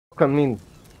كابكان مين؟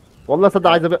 والله صدق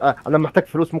عايز انا محتاج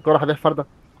فلوس، ممكن اروح ابيع فرده.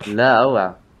 لا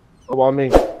اوعى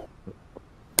 400.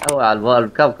 اوعى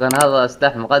الكاب كان هذا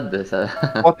سلاح مقدس.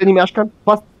 What enemy Ashkan?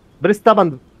 Fast. Press tab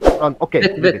and run. Okay.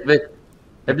 بيك بيك بيك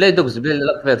بلاي دوجز بلاي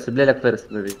لك فيرست بلاي لك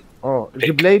فيرست ميبي.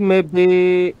 Replay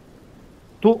maybe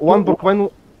 1 porcupine.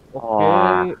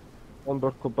 Okay. 1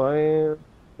 porcupine.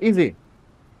 Easy.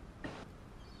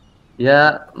 Yeah,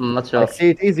 not sure. I see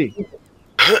it easy.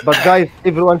 But guys,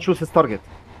 everyone chooses target.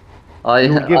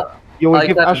 You will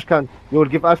give Ashkan. You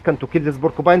will give Ashkan to kill this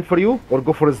porcupine for you, or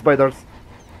go for the spiders.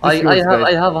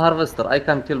 I have a harvester. I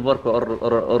can kill porco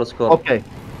or score. Okay.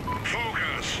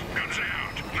 Focus. Guns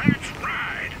out. Let's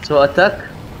ride. So attack.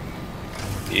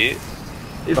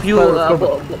 Yeah. If you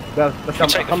You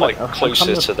take the fight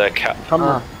closer to their cap.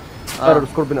 Fire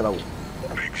score بين الأول.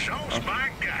 Big show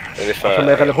spike gas. And if عشان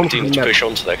ما يغلبهمش we need to بالماب. push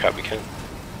onto their cap, we can.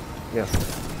 Yes.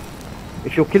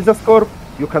 If you kill the scorp,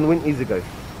 you can win easy, guys.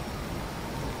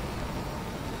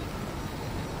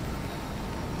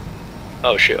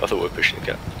 Oh shit, I thought we were pushing the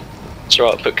cap. It's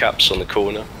alright, I'll put caps on the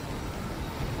corner.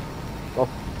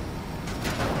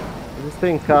 Just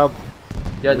stay in cap.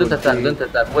 Yeah, don't attack. Don't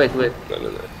attack. Wait. No.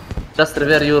 Just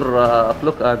repair your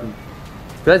cloak and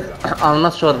guys. I'm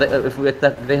not sure if we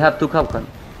attack. They have 2 capcan.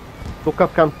 2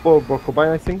 cap can for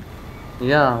porcupine, I think.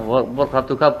 Yeah, Borko have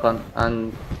 2 capcan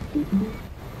and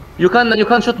you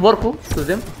can shoot Borko to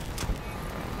them.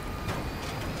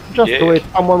 Just Yeah. wait.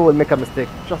 Someone will make a mistake.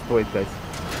 Just wait, guys.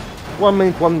 1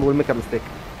 minute, one will make a mistake.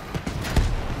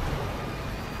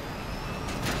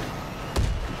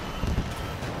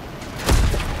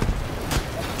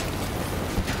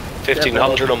 Yeah.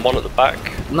 1500 on one at the back.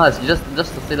 Nice, just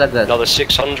to stay like that. Another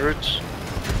 600.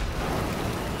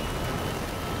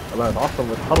 والله اتعصب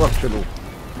واتحرك شنو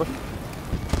بس.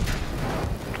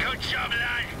 Good job,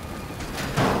 lad.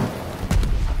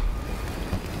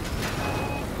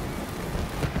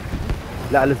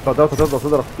 لا الاسبادات هتفضل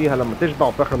تضرب فيها لما تشبع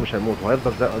وفي الاخر مش هيموت،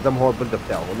 وهيفضل زي ما هو البيلد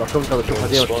بتاعه. والله كنت بشوفها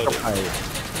دي بتشوف حقيقية.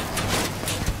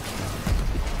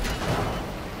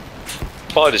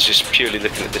 Spider's just purely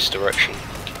looking at this direction.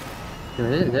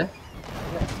 Yeah.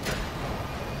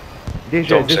 DJ,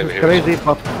 Dogs this over is here. crazy,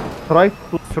 but try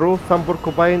to throw some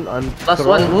porcupine and Last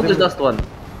one. Who is last one?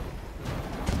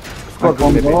 Squad I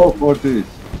maybe. can go for this.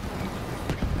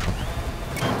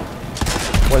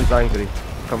 One's angry.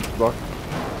 Comes back.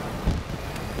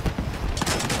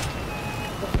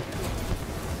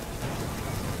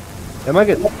 يا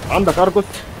ماجد عندك ارجوس؟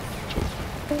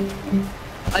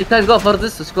 I can go for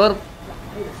this score.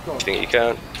 You think you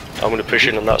can? I'm going to push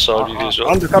in on that side of you as well.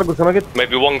 عندك ارجوس يا ماجد؟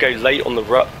 Maybe one go late on the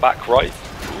back right.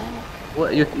 What,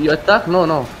 you attack?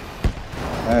 No.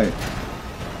 Hey,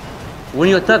 When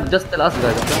you attack, just tell us,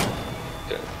 guys.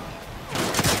 Okay?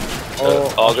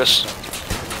 Argus.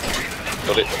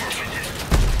 Got it.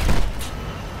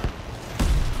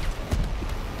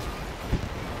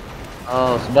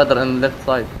 Oh, spider on left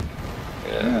side,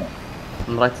 Yeah.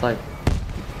 on right side.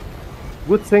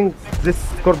 Good thing this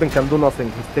Scorpion can do nothing.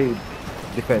 He stayed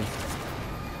defense.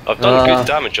 I've done good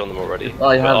damage on them already.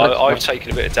 I have I've taken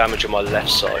a bit of damage on my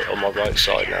left side, on my right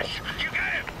side now.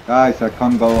 guys, I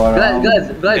can't go around. Guys,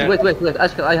 Yeah. wait.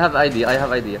 Ashkan, I have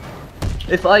idea.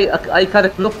 If I can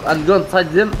look and go inside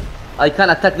them, I can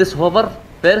attack this hover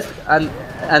first,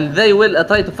 and they will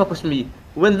try to focus me.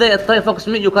 When they try to focus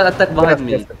me, you can attack behind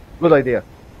me. Yes. Good idea.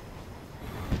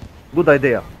 Good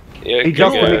idea. Yeah, He go,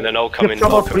 just and then I'll come give in.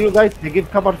 cover I'll for come you in. guys. They give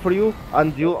cover for you, and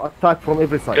you attack from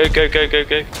every side. Go.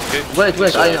 Wait,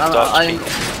 I'm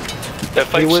They're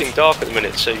He was- focusing dark at the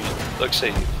minute, so like I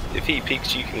say, if he peeks,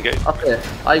 you can go. okay.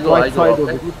 I go. Right side of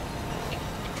Okay. it.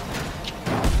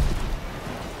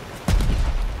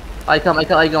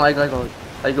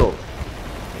 I go.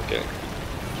 Okay.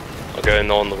 I'll go in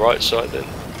on the right side then.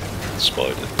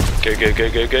 Spider.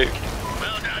 Go.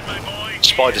 Well done, my boy.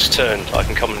 Spider's turned. I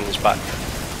can come in his back.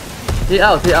 He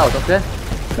out, okay?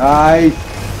 Guys,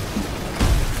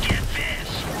 Get this.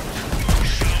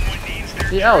 Someone needs their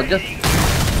He out, just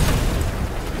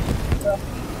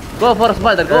go for a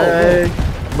spider, go. Hey,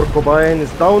 Porcupine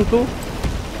is down too.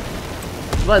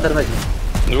 Spider, maybe.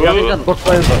 Whoa.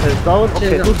 Porcupine is down.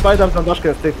 Okay, Yeah. 2 spiders and Dash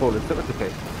can stay full. It's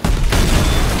okay.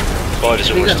 Spider's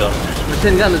almost done.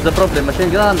 Machine gun is the problem,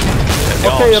 machine gun. Yeah,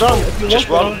 Okay, arms run. full. If you Just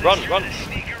want to run.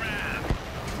 sneak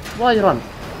around. Why run?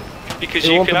 Because He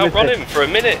you won't can miss outrun it. him for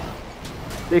a minute.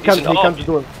 He can't an army.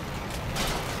 do it.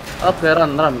 Okay,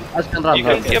 run. I can run. You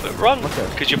can, okay. yeah, but run. Okay.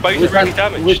 Because you're both We really can,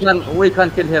 damaged. we can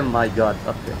kill him, my god.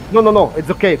 Okay. No. It's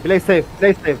okay. Play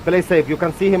safe. You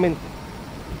can see him in.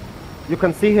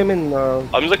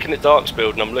 I'm looking at Dark's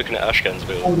build and I'm looking at Ashkan's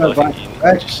build. oh, I back, think you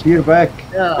back, just here, back.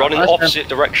 Yeah, run in Ashkan- opposite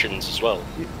directions as well.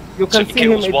 You can So see him,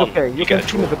 kills it's one, okay. you You get can a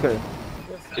see him, it's draw. okay.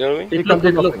 You know what I mean? Take can look, do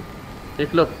take look. nothing.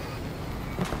 Take look.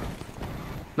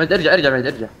 مهدي ارجع مهدي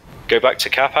ارجع. Go back to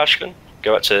cap, Ashkan.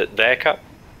 Go back to their cap.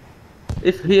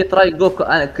 If he try go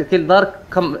kill dark,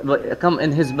 come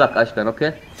in his back, Ashkan,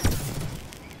 okay?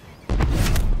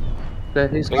 Okay,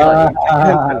 he's fine.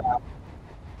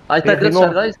 I take He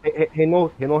Richard, guys. he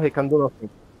know he can do nothing.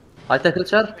 I take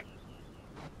Richard.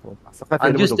 ثقافي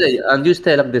And you اللي stay, and you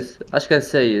stay like this. Ashkan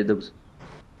say, dogs.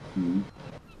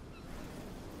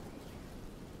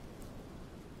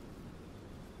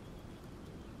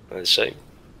 The same.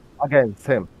 again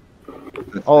same.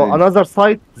 Oh, another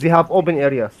side they have open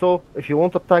area. So if you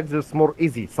want to attack this more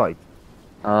easy side.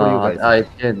 you guys. I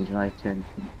change.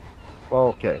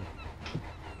 Okay.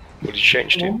 What did you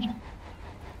change to?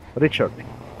 Richard.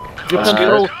 You That's can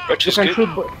good. throw. Rich You is can good. shoot.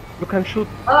 You can shoot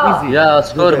easy. Yeah,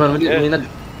 score man. We Yeah. need.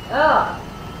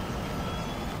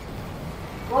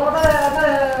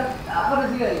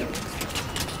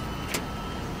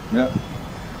 Yeah.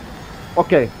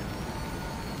 Okay.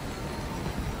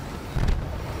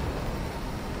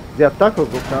 They attack or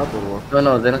go cap or what?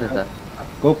 No, they're not attack.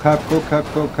 Go cap,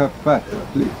 fast,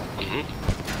 please.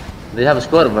 They have a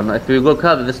score, man. If you go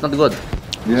cab, that's not good.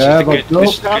 Yeah, the but good- go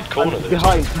this is the Cap good corner. and Though,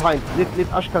 behind. Let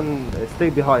Ashkan stay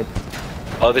behind.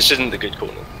 oh, this isn't the good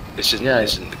corner. This isn't. Yeah,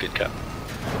 This isn't the good cap.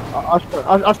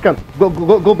 Ashkan,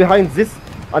 go behind this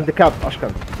and the cap,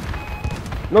 Ashkan.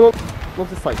 No, not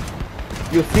this side.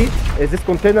 You see, this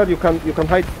container, you can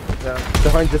hide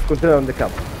behind this container and the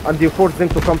cap, and you force them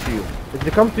to come to you. If they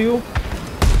come to you,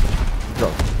 go.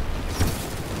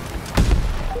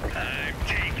 I'm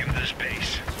taking the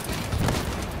space.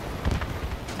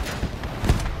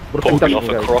 Protect Put me off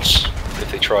Ashkan, guys. across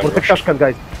if they try and Protect rush. Ashkan,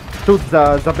 guys. Shoot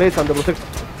the base and the protect.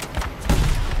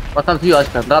 What come to you,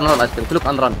 Ashkan? Run, Ashkan. Look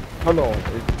and run. No,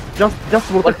 just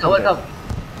protect. Wake up.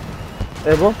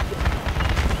 Evo.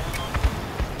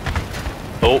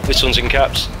 Oh, this one's in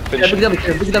caps. Yeah, Finish.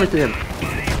 big damage to him.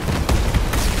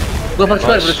 Go for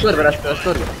Nice. square,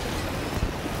 Ashkan.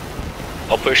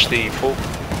 I'll push the pull.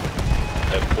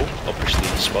 I'll push the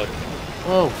spider.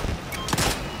 Oh.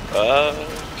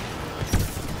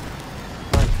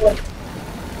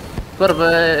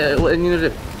 Square in your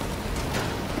left.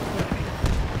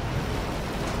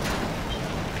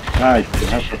 Guys, you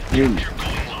have to kill.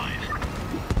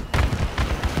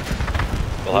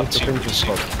 We'll have two. Finish this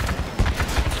spot.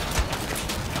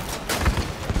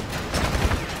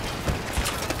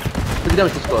 Big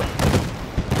damage to score.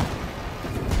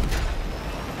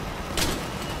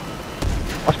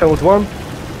 Ashkan with one.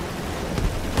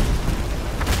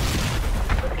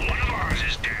 One of ours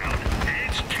is down.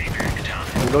 It's payback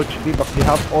time. Low HP, but we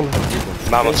have all her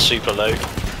people. Mammoth's super low.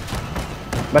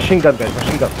 Machine gun, guys.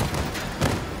 Machine gun.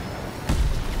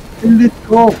 Let's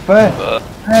go fast.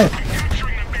 Fast.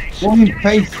 Capturing the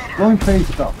base. Go in face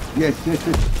stuff. Yes. You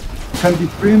can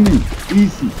defray me.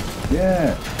 Easy.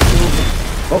 Yeah.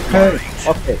 Okay.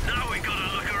 Okay. Now we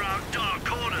gotta look around dark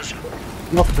corners.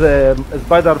 Not the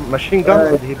spider machine gun,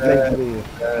 Yeah, but he played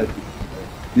the...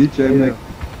 DJ Yeah.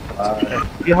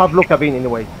 make. You have low cabin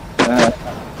anyway. The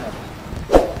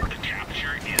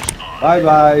capture is on.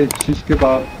 Bye. Shish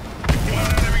kebab.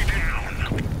 Enemy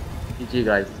down. GG,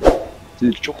 guys.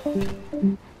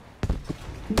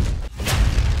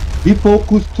 He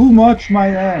focused too much my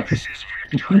ass. This is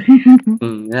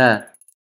Yeah.